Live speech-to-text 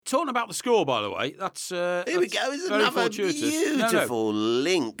talking about the score, by the way, that's Here we go. It's very another fortuitous. beautiful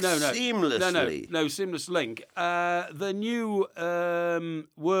link, No, seamlessly. No, seamless link. The new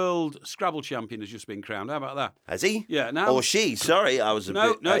world Scrabble champion has just been crowned. How about that? Has he? Yeah. Now, Or she? Sorry, I was a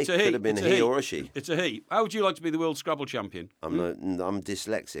no, bit. no, it's a he. Could have been It's a he or a she. It's a he. How would you like to be the world Scrabble champion? I'm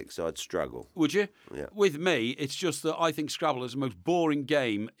dyslexic, so I'd struggle. Would you? Yeah. With me, it's just that I think Scrabble is the most boring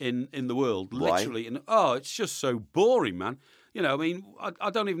game in the world. Why? Literally. It's just so boring, man. You know, I mean, I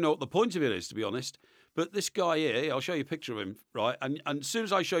don't even know what the point of it is, to be honest. But this guy here, I'll show you a picture of him, right? And as soon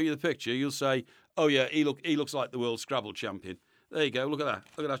as I show you the picture, you'll say, oh, yeah, he looks like the world Scrabble champion. There you go. Look at that.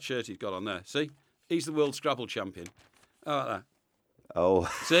 Look at that shirt he's got on there. See? He's the world Scrabble champion. How about that? Oh.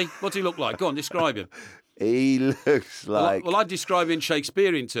 See? What's he look like? Go on, describe him. He looks like Well, I'd describe him in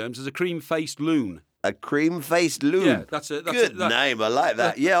Shakespearean terms as a cream-faced loon. a cream-faced loon. Yeah, that's it. Good name. I like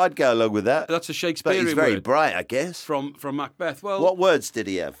that. Yeah, I'd go along with that. That's a But Shakespearean he's very word bright, I guess. from Macbeth. Well, What words did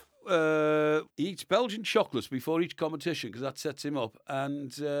he have? he eats Belgian chocolates before each competition because that sets him up.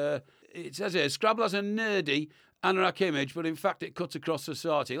 And it says here, Scrabble has a nerdy anorak image, but in fact it cuts across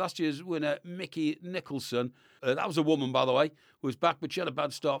society. Last year's winner, Mickey Nicholson, that was a woman, by the way, was back, but she had a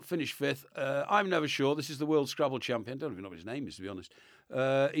bad start, finished fifth. I'm never sure. This is the world Scrabble champion. Don't even know what his name is, to be honest.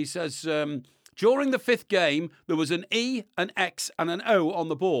 He says, during the fifth game, there was an E, an X, and an O on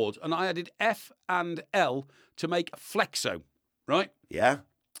the board, and I added F and L to make Flexo, right? Yeah.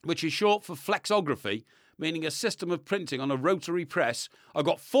 Which is short for flexography, meaning a system of printing on a rotary press. I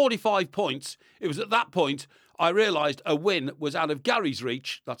got 45 points. It was at that point I realised a win was out of Gary's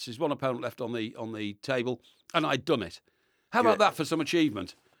reach. That's his one opponent left on the table, and I'd done it. How about that for some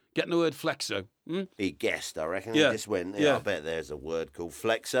achievement? Getting the word flexo. He guessed, I reckon. Yeah. He just went, Yeah. I bet there's a word called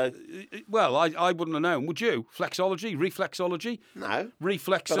flexo. Well, I wouldn't have known, would you? Flexology? Reflexology? No.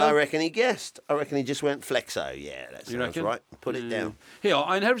 Reflexo? But I reckon he guessed. I reckon he just went flexo. Yeah, that sounds reckon? right. Put it down. Here,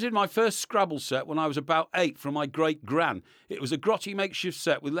 I inherited my first Scrabble set when I was about 8 from my great-gran. It was a grotty makeshift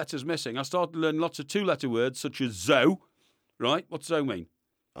set with letters missing. I started to learn lots of two-letter words such as zo. Right? What's zo mean?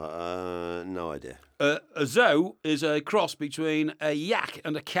 No idea. A zo is a cross between a yak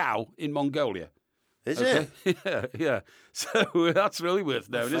and a cow in Mongolia. Is it? Yeah. So that's really worth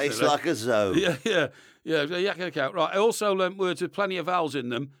knowing, Face isn't it? like a zo. Yeah. A yak and a cow. Right. I also learnt words with plenty of vowels in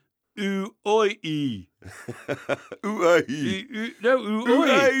them. Oo, oi, e. Ooh, No, oo,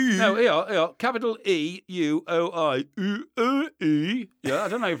 oi. No, here. Capital E, U, O, I. Oo, o, e. Yeah, I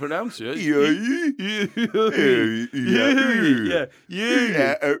don't know how you pronounce it. Yeah.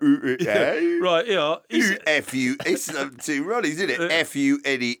 Right, yeah. F-U, it's two Ronnies, isn't it?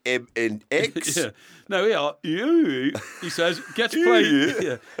 F-U-N-E-M-N-X. Yeah. No, he says, gets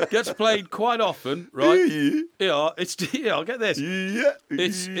played quite often, right? I'll get this.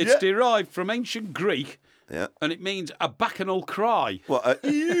 It's derived from ancient Greek, and it means a bacchanal cry. What? A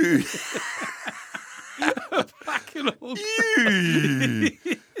bacchanal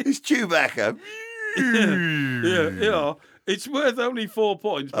It's Chewbacca. Yeah. It's worth only 4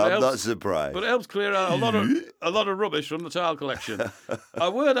 points. But I'm not surprised. But it helps clear out a lot of rubbish from the tile collection.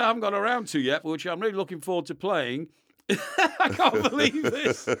 A word I haven't got around to yet, but which I'm really looking forward to playing. I can't believe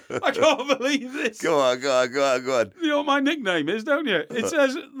this. Go on. You know what my nickname is, don't you? It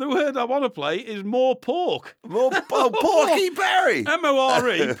says the word I want to play is more pork. More Porky Barry.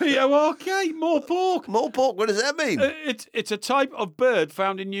 MOREPORK. More pork. More pork, what does that mean? It's a type of bird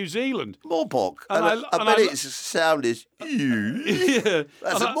found in New Zealand. More pork. And I bet its sound is Yeah.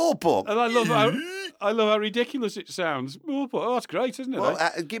 That's a more pork. And I love how ridiculous it sounds. More pork. Oh, that's great, isn't it? Well,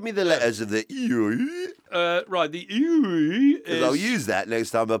 give me the letters of the Right, the E is... I'll use that next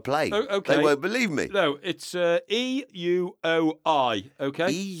time I play. Okay. They won't believe me. No, it's E-U-O-I, okay?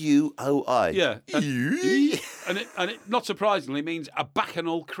 E-U-O-I. Yeah. E? And it not surprisingly means a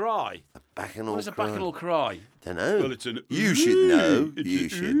bacchanal cry. Bacchanal What is a cry. bacchanal cry? Don't know. Well, it's an You should know. You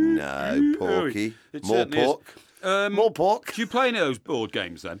should know, Porky. It More certainly is. pork. More pork. Do you play any of those board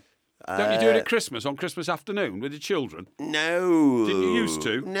games then? Don't you do it at Christmas, on Christmas afternoon with your children? No. Didn't you used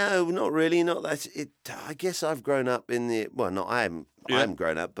to? No, not really. Not that. I guess I've grown up in the. Well, not I haven't. Yeah. I haven't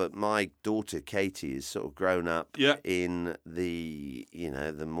grown up, but my daughter Katie has sort of grown up in the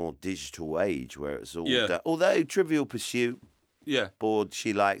the more digital age where it's all. Although Trivial Pursuit. Yeah. Board,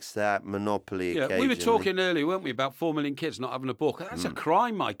 she likes that. Monopoly occasionally. We were talking earlier, weren't we, about 4 million kids not having a book. That's a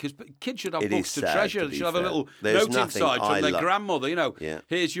crime, Mike, because kids should have It books is to sad, treasure. to They be should have a fair. little There's note nothing inside I from their love. grandmother,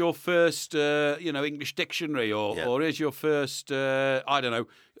 here's your first, English dictionary, or here's your first,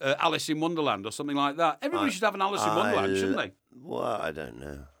 Alice in Wonderland or something like that. Everybody should have an Alice in Wonderland, shouldn't they? Well, I don't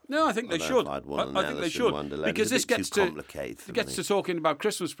know. No, I think they should. I'd want an I think they Alice in should. Wonderland. Because It's this a bit gets too to complicated for it gets me. to talking about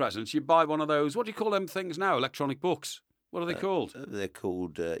Christmas presents. You buy one of those, what do you call them things now? Electronic books. What are they called? They're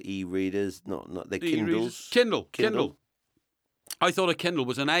called e-readers. Not they're Kindles. Kindle. I thought a Kindle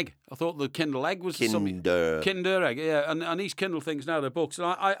was an egg. I thought the Kindle egg was Kinder egg. Yeah, and these Kindle things now, they're books. And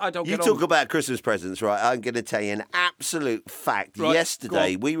I don't get on. You talk about Christmas presents, right? I'm going to tell you an absolute fact. Right,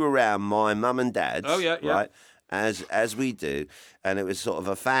 yesterday, we were around my mum and dad's. Oh, yeah. Right? As we do, and it was sort of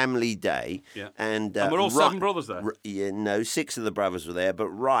a family day. Yeah. And we're all 7 brothers there. No, 6 of the brothers were there, but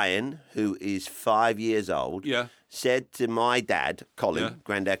Ryan, who is 5 years old, said to my dad, Colin,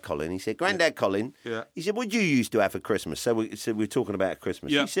 Granddad Colin, he said, Granddad Colin, he said, what did you used to have for Christmas? So we were talking about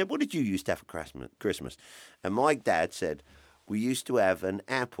Christmas. He said, what did you used to have for Christmas? And my dad said, we used to have an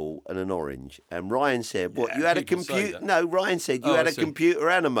apple and an orange. And Ryan said, what, you had a computer? No, Ryan said you had a computer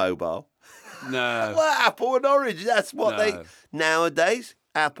and a mobile. No. Well, apple and orange, that's what they... Nowadays,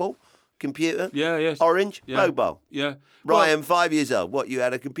 apple, computer, orange, mobile. Yeah. Ryan, 5 years old. What, you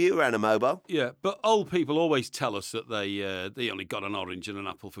had a computer and a mobile? Yeah, but old people always tell us that they only got an orange and an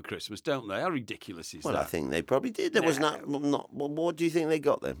apple for Christmas, don't they? How ridiculous is that? Well, I think they probably did. There was not. What do you think they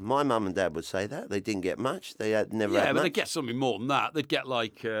got then? My mum and dad would say that. They didn't get much. They had never had much. Yeah, but they'd get something more than that. They'd get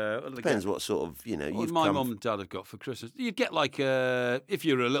like... Depends what sort of, my mum and dad have got for Christmas. You'd get like, if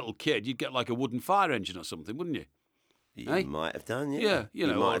you were a little kid, you'd get like a wooden fire engine or something, wouldn't you? You might have done, Yeah, you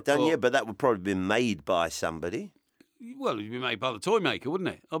might have done, but that would probably be made by somebody. Well, it'd be made by the toy maker, wouldn't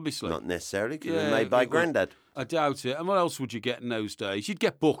it? Obviously. Not necessarily. Could be made by Grandad. I doubt it. And what else would you get in those days? You'd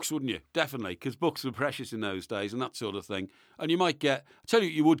get books, wouldn't you? Definitely, because books were precious in those days and that sort of thing. And you might get... I'll tell you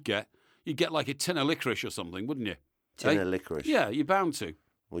what you would get. You'd get like a tin of licorice or something, wouldn't you? Tin of licorice? Yeah, you're bound to.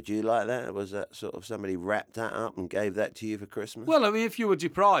 Would you like that? Was that sort of somebody wrapped that up and gave that to you for Christmas? Well, I mean, if you were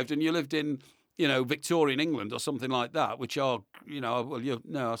deprived and you lived in... Victorian England or something like that, which are,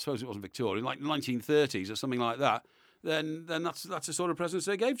 I suppose it wasn't Victorian, like 1930s or something like that, then that's the sort of presents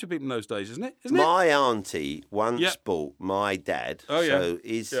they gave to people in those days, isn't it? My auntie once bought my dad,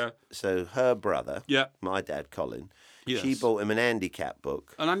 so her brother, my dad, Colin, she bought him an handicap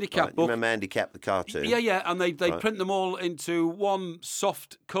book. An handicap book? You remember Handicap the cartoon? Yeah, and they print them all into one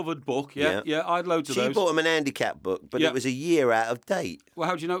soft-covered book, I had loads of those. She bought him an handicap book, but it was a year out of date. Well,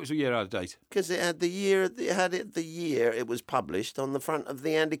 how do you know it was a year out of date? Because it had the year it was published on the front of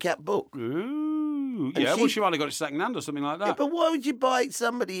the handicap book. Ooh, well, she might have got it second-hand or something like that. Yeah, but why would you buy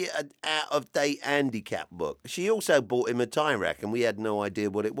somebody an out-of-date handicap book? She also bought him a tie rack, and we had no idea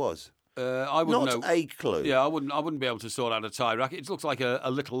what it was. I wouldn't know. Not a clue. Yeah, I wouldn't be able to sort out a tie rack. It looks like a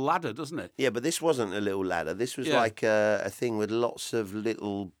little ladder, doesn't it? Yeah, but this wasn't a little ladder. This was like a thing with lots of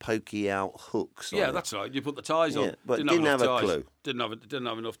little pokey out hooks. Yeah, that's right. You put the ties on. But didn't have a clue. Didn't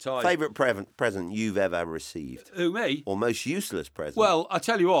have enough ties. Favourite present you've ever received? Who, me? Or most useless present? Well, I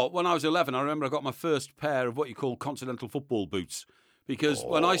tell you what. When I was 11, I remember I got my first pair of what you call continental football boots, because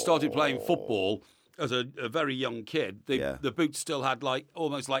when I started playing football. As a very young kid, the boots still had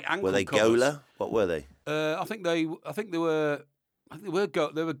almost like ankle covers. Were they Gola? What were they? I think they were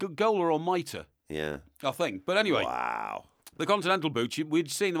Gola or Mitre. Yeah, I think. But anyway, wow. The Continental boots,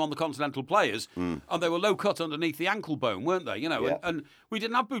 we'd seen them on the Continental Players, and they were low cut underneath the ankle bone, weren't they? And we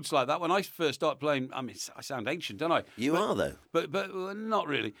didn't have boots like that when I first started playing. I mean, I sound ancient, don't I? You are, though. But not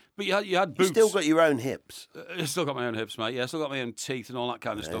really. But you had boots. You still got your own hips. I still got my own hips, mate. Yeah, I still got my own teeth and all that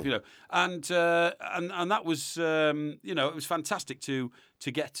kind of stuff, And that was, it was fantastic to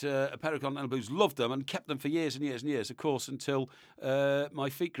get a pair of Continental boots. Loved them and kept them for years and years and years, of course, until my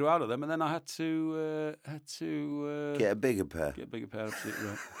feet grew out of them, and then I had to get a bigger pair. Get a bigger pair, absolutely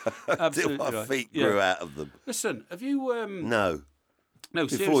right. Absolutely Until my feet grew out of them. Listen, have you? No. No,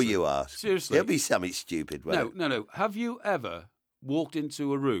 before seriously. you ask. Seriously. There'll be something stupid, won't it? No. Have you ever walked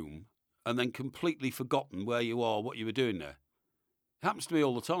into a room and then completely forgotten where you are, what you were doing there? It happens to me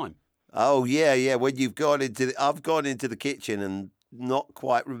all the time. Oh, yeah. When you've gone I've gone into the kitchen and not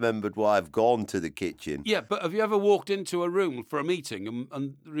quite remembered why I've gone to the kitchen. Yeah, but have you ever walked into a room for a meeting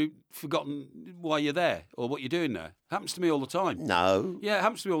and forgotten why you're there or what you're doing there? It happens to me all the time. No. Yeah, it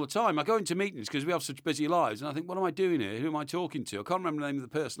happens to me all the time. I go into meetings because we have such busy lives, and I think, what am I doing here? Who am I talking to? I can't remember the name of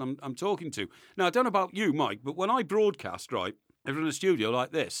the person I'm talking to. Now, I don't know about you, Mike, but when I broadcast, right, if we're in a studio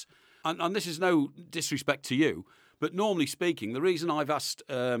like this, and this is no disrespect to you, but normally speaking, the reason I've asked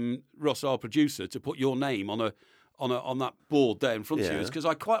Ross, our producer, to put your name on that board there in front of you is because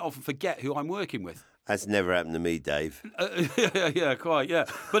I quite often forget who I'm working with. That's never happened to me, Dave. Yeah, quite, yeah.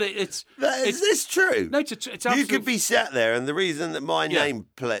 But it's is this true? No, it's absolutely... You could be sat there, and the reason that my name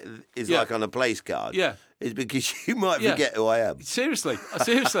is like on a place card is because you might forget who I am. Seriously.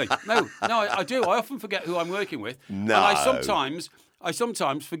 No, I do. I often forget who I'm working with. No. And I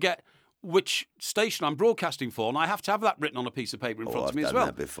sometimes forget which station I'm broadcasting for, and I have to have that written on a piece of paper in front of me as well. I've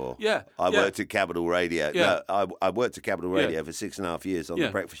done that before. Yeah. I worked at Capital Radio. Yeah. No, I worked at Capital Radio for 6.5 years on the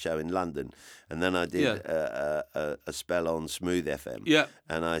breakfast show in London, and then I did a spell on Smooth FM. Yeah.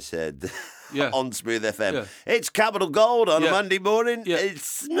 And I said... Yeah. On Smooth FM. It's Capital Gold on a Monday morning. Yeah. It's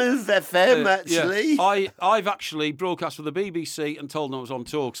Smooth FM, actually. Yeah. I've actually broadcast for the BBC and told them I was on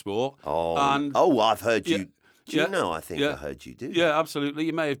TalkSport. I've heard you. Do you know? I think I heard you do. Yeah, absolutely.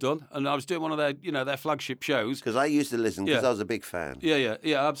 You may have done. And I was doing one of their flagship shows. Because I used to listen because I was a big fan. Yeah,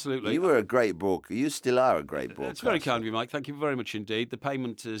 absolutely. You were a great broadcaster. You still are a great broadcaster. It's very kind of you, Mike. Thank you very much indeed. The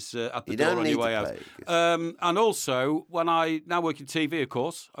payment is at the you door don't on need your way to out. pay. And also, when I now work in TV, of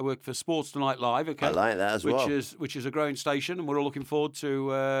course, I work for Sports Tonight Live. Okay, I like that as well. Which is a growing station, and we're all looking forward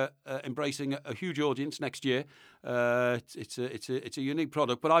to embracing a huge audience next year. It's a unique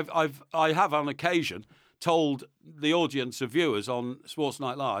product, but I have on occasion told the audience of viewers on Sports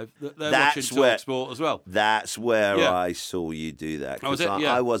Night Live that they're watching TalkSport as well. That's where I saw you do that. Was it?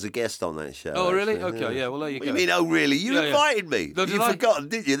 Yeah. I was a guest on that show. Oh, really? Actually. Okay, yeah. Well, there you What go. You mean, oh, really? You invited me. No, You've forgotten,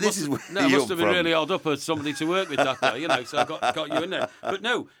 didn't you? This is where it you're must have been from. really hard up as somebody to work with that day, so I got you in there. But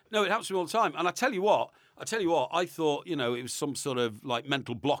no, it happens to me all the time. And I tell you what, I thought, it was some sort of like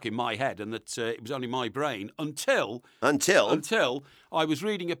mental block in my head and that it was only my brain until I was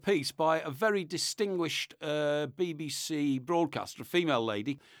reading a piece by a very distinguished BBC broadcaster, a female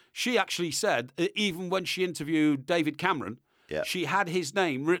lady. She actually said, even when she interviewed David Cameron, she had his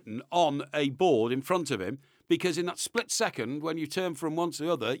name written on a board in front of him. Because in that split second, when you turn from one to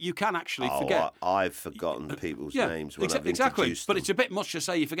the other, you can actually forget. I've forgotten people's names when I've introduced them. But it's a bit much to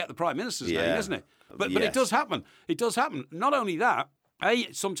say you forget the Prime Minister's name, isn't it? But it does happen. It does happen. Not only that,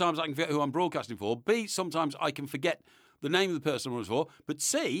 A, sometimes I can forget who I'm broadcasting for. B, sometimes I can forget the name of the person I was for. But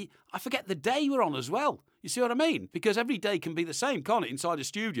C, I forget the day we're on as well. You see what I mean? Because every day can be the same, can't it? Inside a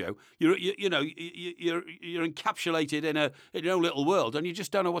studio, you're encapsulated in your own little world, and you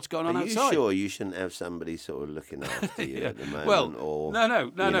just don't know what's going on outside. Are you sure you shouldn't have somebody sort of looking after you at the moment? Well,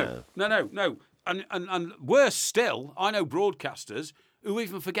 no. And worse still, I know broadcasters who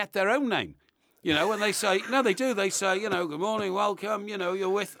even forget their own name. When they say, no, they do. They say, good morning, welcome, you're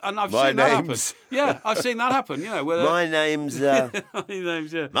with, and I've seen that happen. Yeah, I've seen that happen, My name's, my name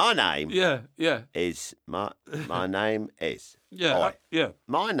is, my name is,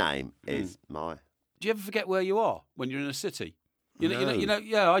 my name is my. Do you ever forget where you are when you're in a city?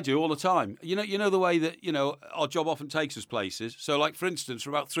 I do all the time. You know the way that our job often takes us places. So, like for instance, for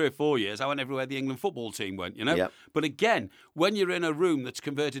about 3 or 4 years, I went everywhere the England football team went. Yep. But again, when you're in a room that's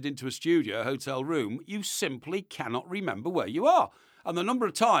converted into a studio, a hotel room, you simply cannot remember where you are. And the number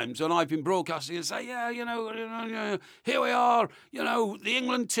of times when I've been broadcasting and say, here we are, the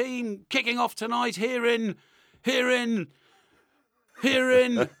England team kicking off tonight here in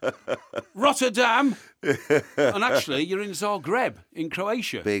Rotterdam, and actually you're in Zagreb in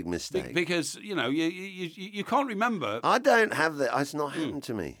Croatia. Big mistake. Because you can't remember. I don't have that. It's not happened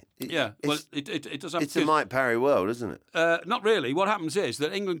to me. It does happen. It's a Mike Parry world, isn't it? Not really. What happens is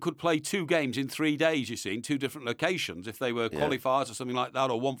that England could play 2 games in 3 days, you see, in 2 different locations, if they were qualifiers or something like that,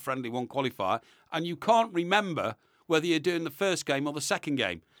 or one friendly, one qualifier, and you can't remember whether you're doing the first game or the second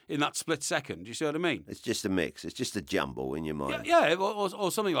game in that split second. Do you see what I mean? It's just a mix. It's just a jumble in your mind. Yeah,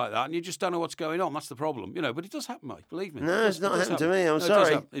 or something like that, and you just don't know what's going on. That's the problem, But it does happen, mate. Believe me. No, it's not happened to me. I'm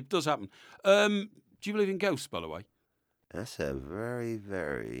sorry. It does happen. Do you believe in ghosts, by the way? That's a very,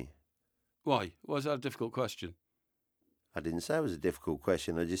 very... Why? Why is that a difficult question? I didn't say it was a difficult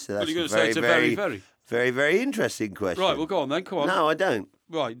question. I just said that's a very, very, very interesting question. Right, well, go on then. Come on. No, I don't.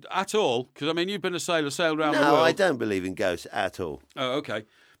 Right, at all? Because, you've been a sailor, sailed around the world. No, I don't believe in ghosts at all. Oh, okay.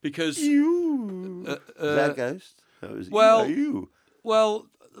 Because... You. Is that a ghost? You. Well,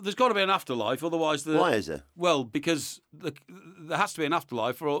 there's got to be an afterlife, otherwise... Why is there? Well, because there has to be an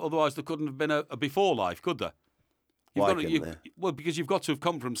afterlife, or otherwise there couldn't have been a before life, could there? Why couldn't there? Well, because you've got to have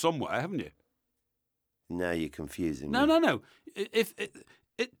come from somewhere, haven't you? Now you're confusing me. No.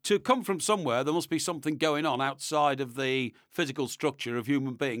 To come from somewhere, there must be something going on outside of the physical structure of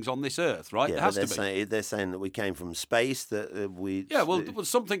human beings on this earth, right? Yeah, it has to be. They're saying that we came from space, that we... Yeah, well,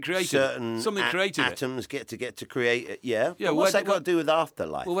 something created certain it. Something created atoms get to create it, yeah. Yeah, what's that got to do with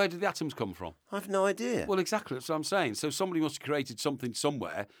afterlife? Well, where did the atoms come from? I have no idea. Well, exactly, that's what I'm saying. So somebody must have created something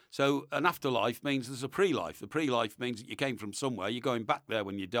somewhere. So an afterlife means there's a pre-life. The pre-life means that you came from somewhere. You're going back there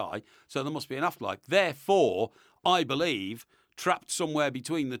when you die. So there must be an afterlife. Therefore, I believe... trapped somewhere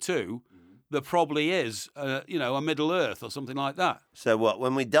between the two, there probably is, a Middle Earth or something like that. So what,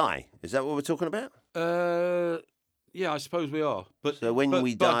 when we die? Is that what we're talking about? Yeah, I suppose we are. But so when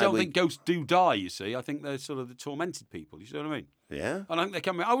we but die, I don't think ghosts do die. You see, I think they're sort of the tormented people. You see what I mean? Yeah. I don't think they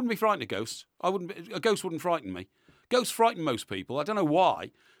can. I wouldn't be frightened of ghosts. A ghost wouldn't frighten me. Ghosts frighten most people. I don't know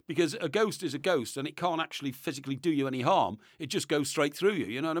why. Because a ghost is a ghost and it can't actually physically do you any harm. It just goes straight through you.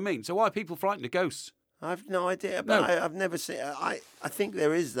 You know what I mean? So why are people frightened of ghosts? I've no idea, but I've never seen. I think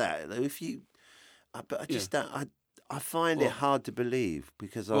there is that. If you, but I just don't. I find it hard to believe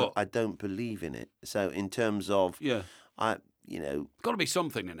because I don't believe in it. So in terms of got to be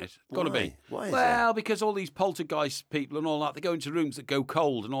something in it. Got to be. Why is that? Because all these poltergeist people and all that, they go into rooms that go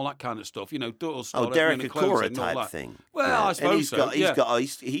cold and all that kind of stuff. Doors. Derek Acorah type thing. Well, I suppose and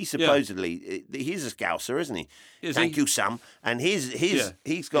he's supposedly he's a Scouser, isn't he? Thank you, Sam. And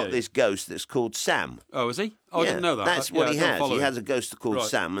he's got this ghost that's called Sam. Oh, is he? Oh, I didn't know that. That's what he has. He has a ghost called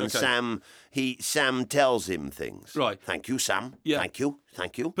Sam, and Sam tells him things. Right. Thank you, Sam. Yeah. Thank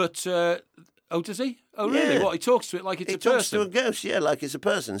you. But. Does he? Oh, really? Yeah. What, he talks to it like it's a person? He talks to a ghost, like it's a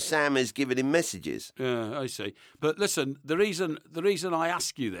person. Sam is giving him messages. Yeah, I see. But listen, the reason I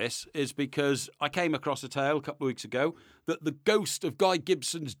ask you this is because I came across a tale a couple of weeks ago that the ghost of Guy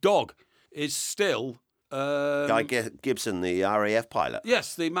Gibson's dog is still... Guy Gibson, the RAF pilot.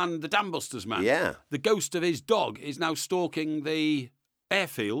 Yes, the Dam Busters man. Yeah. The ghost of his dog is now stalking the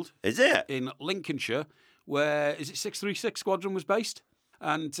airfield. Is it? In Lincolnshire, where, is it 636 Squadron was based?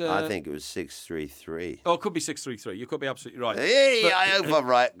 And I think it was 633. Oh, it could be 633. You could be absolutely right. Hey, I hope I'm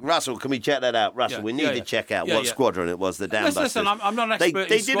right. Russell, can we check that out? Russell, we need to check out what squadron it was, the Dam Busters. Listen, I'm not an expert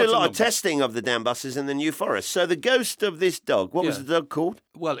They did a lot of testing of the Dam Busters in the New Forest. So the ghost of this dog, what was the dog called?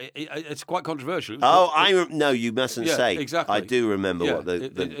 Well, it's quite controversial. No, you mustn't say. Exactly. I do remember what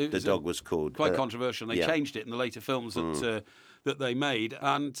the dog was called. Quite controversial. They changed it in the later films that they made,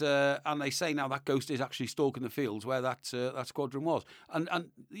 and they say now that ghost is actually stalking the fields where that squadron was, and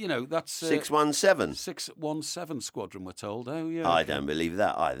that's 617. 617 Squadron. We're told. Oh yeah. I don't believe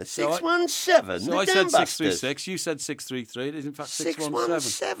that either. 617. So I said 636. You said 633. It is in fact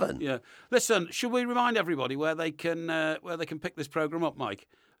 617. Yeah. Listen, should we remind everybody where they can pick this programme up, Mike?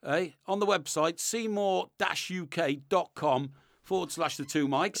 On the website seymour-uk.com/the two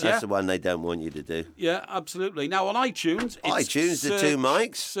mics. That's the one they don't want you to do. Yeah, absolutely. Now on iTunes, the two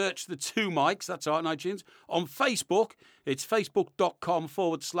mics. Search the two mics. That's right, on iTunes. On Facebook, it's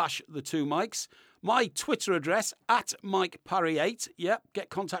facebook.com/the two mics. My Twitter address @MikeParry8. Yep, get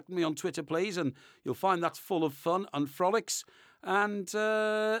contact with me on Twitter, please, and you'll find that's full of fun and frolics. And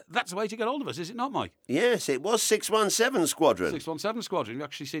that's the way to get hold of us, is it not, Mike? Yes, it was 617 Squadron. 617 Squadron. You've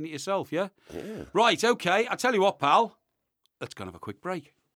actually seen it yourself, yeah? Yeah. Right, okay. I tell you what, pal. Let's go and have a quick break.